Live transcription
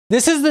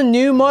This is the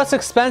new most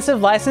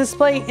expensive license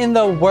plate in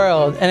the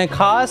world, and it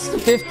costs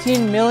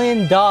 $15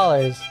 million.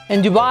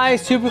 In Dubai,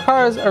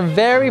 supercars are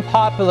very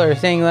popular,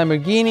 seeing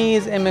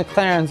Lamborghinis and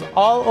McLarens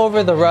all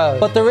over the road.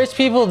 But the rich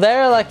people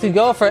there like to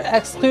go for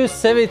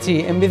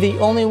exclusivity and be the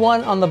only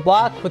one on the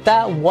block with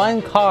that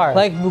one car,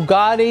 like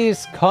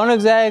Bugattis,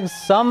 Koenigseggs,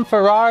 some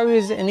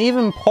Ferraris, and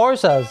even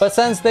Porsches. But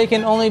since they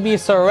can only be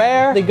so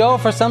rare, they go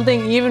for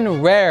something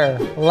even rarer: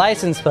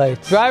 license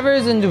plates.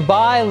 Drivers in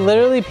Dubai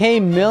literally pay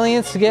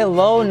millions to get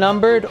low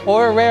numbered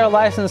or rare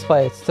license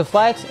plates to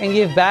flex and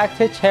give back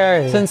to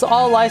charity. Since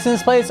all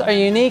license plates are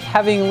unique,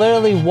 having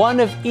literally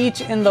one of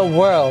each in the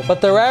world. But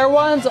the rare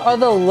ones are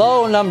the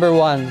low number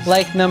ones,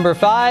 like number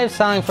 5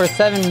 selling for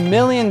 $7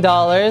 million,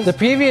 the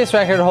previous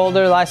record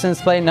holder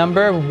license plate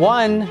number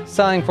 1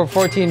 selling for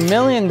 $14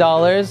 million,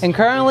 and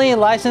currently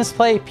license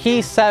plate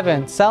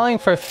P7 selling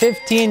for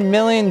 $15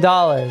 million.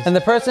 And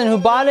the person who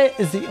bought it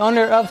is the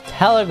owner of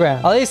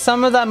Telegram. At least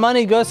some of that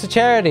money goes to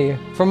charity.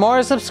 For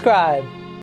more, subscribe.